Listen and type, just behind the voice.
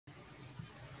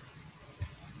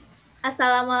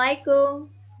Assalamualaikum.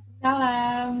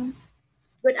 Salam.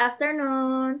 Good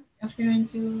afternoon. Afternoon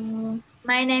too.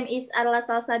 My name is Arla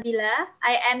Salsabila.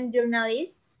 I am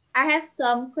journalist. I have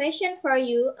some question for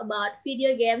you about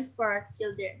video games for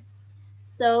children.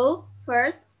 So,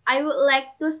 first, I would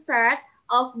like to start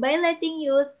off by letting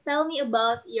you tell me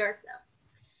about yourself.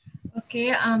 Okay,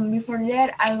 before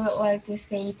that, I would like to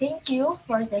say thank you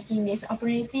for taking this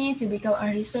opportunity to become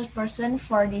a research person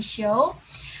for this show.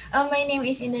 My name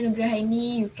is Indah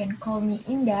Nugrahaini. You can call me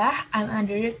Indah. I'm a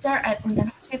director at Untan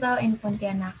Hospital in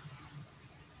Pontianak.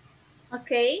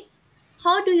 Okay.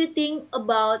 How do you think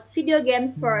about video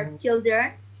games for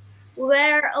children?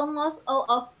 Were almost all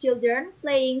of children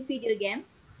playing video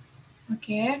games?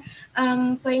 Okay,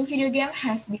 playing video game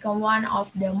has become one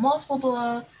of the most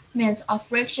popular means of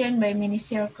reaction by many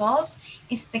circles,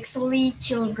 especially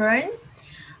children.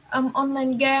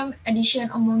 Online game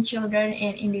addiction among children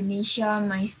in Indonesia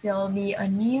might still be a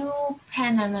new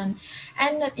phenomenon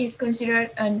and that is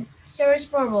considered a serious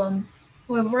problem.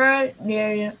 However,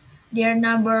 their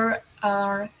number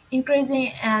are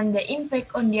increasing and the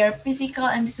impact on their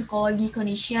physical and psychology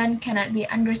condition cannot be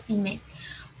underestimated.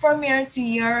 From year to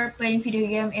year, playing video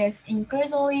game is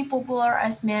increasingly popular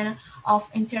as men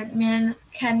of entertainment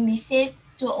can be said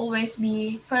to always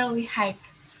be fairly high.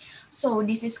 So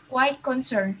this is quite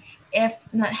concern.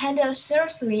 If not handled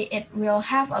seriously, it will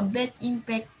have a bad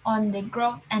impact on the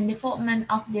growth and development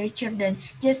of their children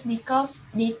just because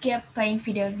they keep playing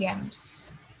video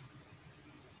games.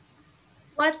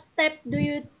 What steps do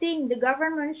you think the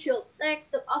government should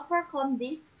take to overcome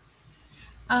this?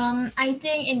 I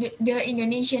think the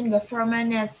Indonesian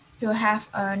government needs to have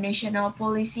a national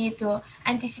policy to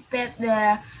anticipate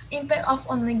the impact of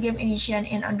online game addiction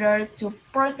in order to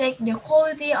protect the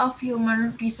quality of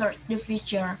human resource in the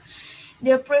future.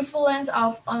 The prevalence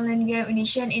of online game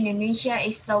addiction in Indonesia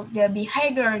is thought to be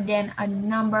higher than a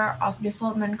number of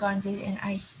development countries in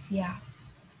Asia.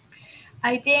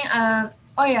 I think,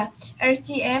 oh yeah,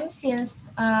 RCM since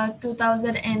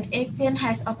 2018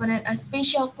 has opened a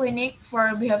special clinic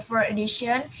for behavior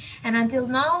addiction, and until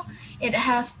now, it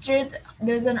has treated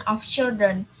dozens of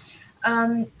children,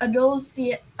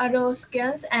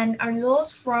 adolescents, and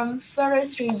adults from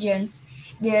various regions.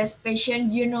 These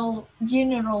patients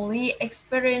generally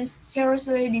experience serious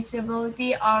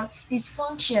disability or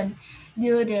dysfunction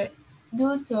due, to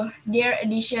due to their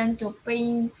addiction to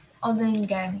playing online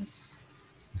games.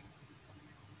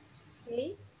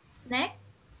 Okay.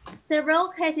 Next, several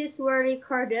cases were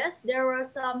recorded. There were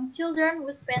some children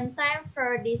who spent time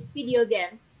for these video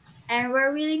games and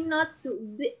were willing not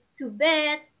to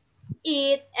bed,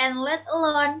 eat, and let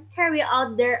alone carry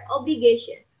out their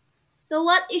obligation. So,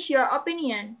 what is your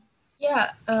opinion?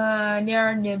 Yeah, there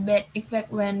are the bad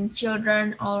effect when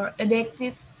children are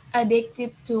addicted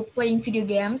to playing video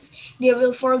games. They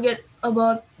will forget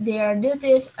about their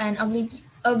duties and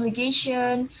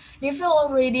obligation. They feel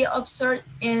already absorbed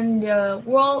in the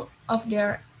world of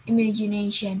their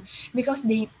imagination. Because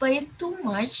they play too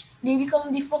much, they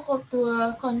become difficult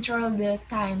to control the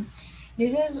time.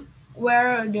 This is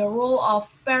where the role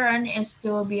of parent is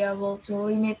to be able to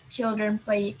limit children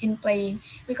playing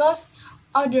because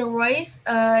otherwise,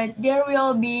 there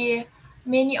will be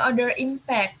many other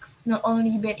impacts, not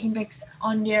only bad impacts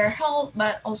on their health,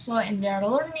 but also in their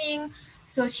learning,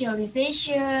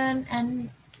 socialization, and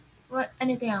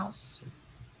anything else.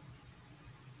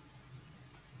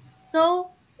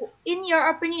 So, in your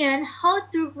opinion, how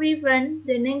to prevent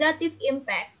the negative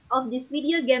impact of these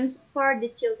video games for the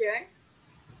children?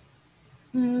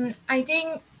 I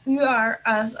think we are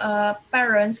as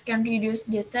parents can reduce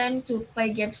the time to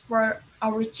play games for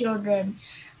our children.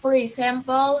 For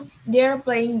example, their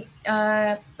playing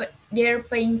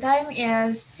time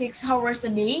is 6 hours a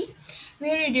day.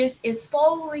 We reduce it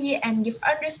slowly and give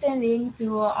understanding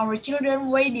to our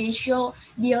children why they should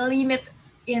be limit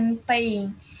in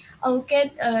playing.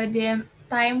 Allocate the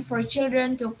time for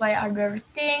children to play other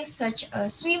things such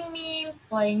as swimming,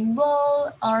 playing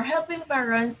ball, or helping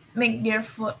parents make their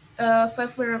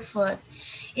favorite food.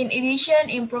 In addition,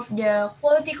 improve the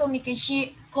quality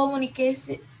communication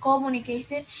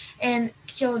and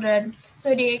children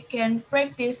so they can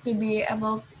practice to be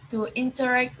able to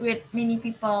interact with many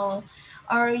people.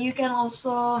 Or you can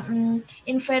also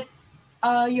invite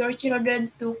your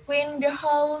children to clean the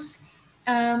house.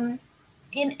 Um,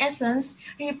 in essence,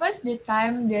 replace the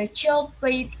time the child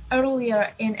played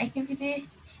earlier in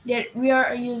activities that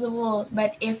were usable.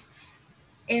 But if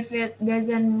it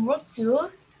doesn't work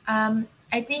too,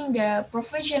 I think the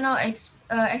professional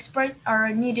experts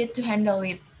are needed to handle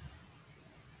it.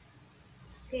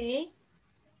 Okay,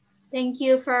 thank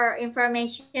you for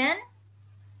information.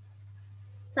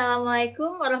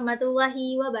 Assalamualaikum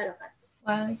warahmatullahi wabarakatuh.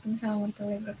 Waalaikumsalam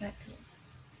warahmatullahi wabarakatuh.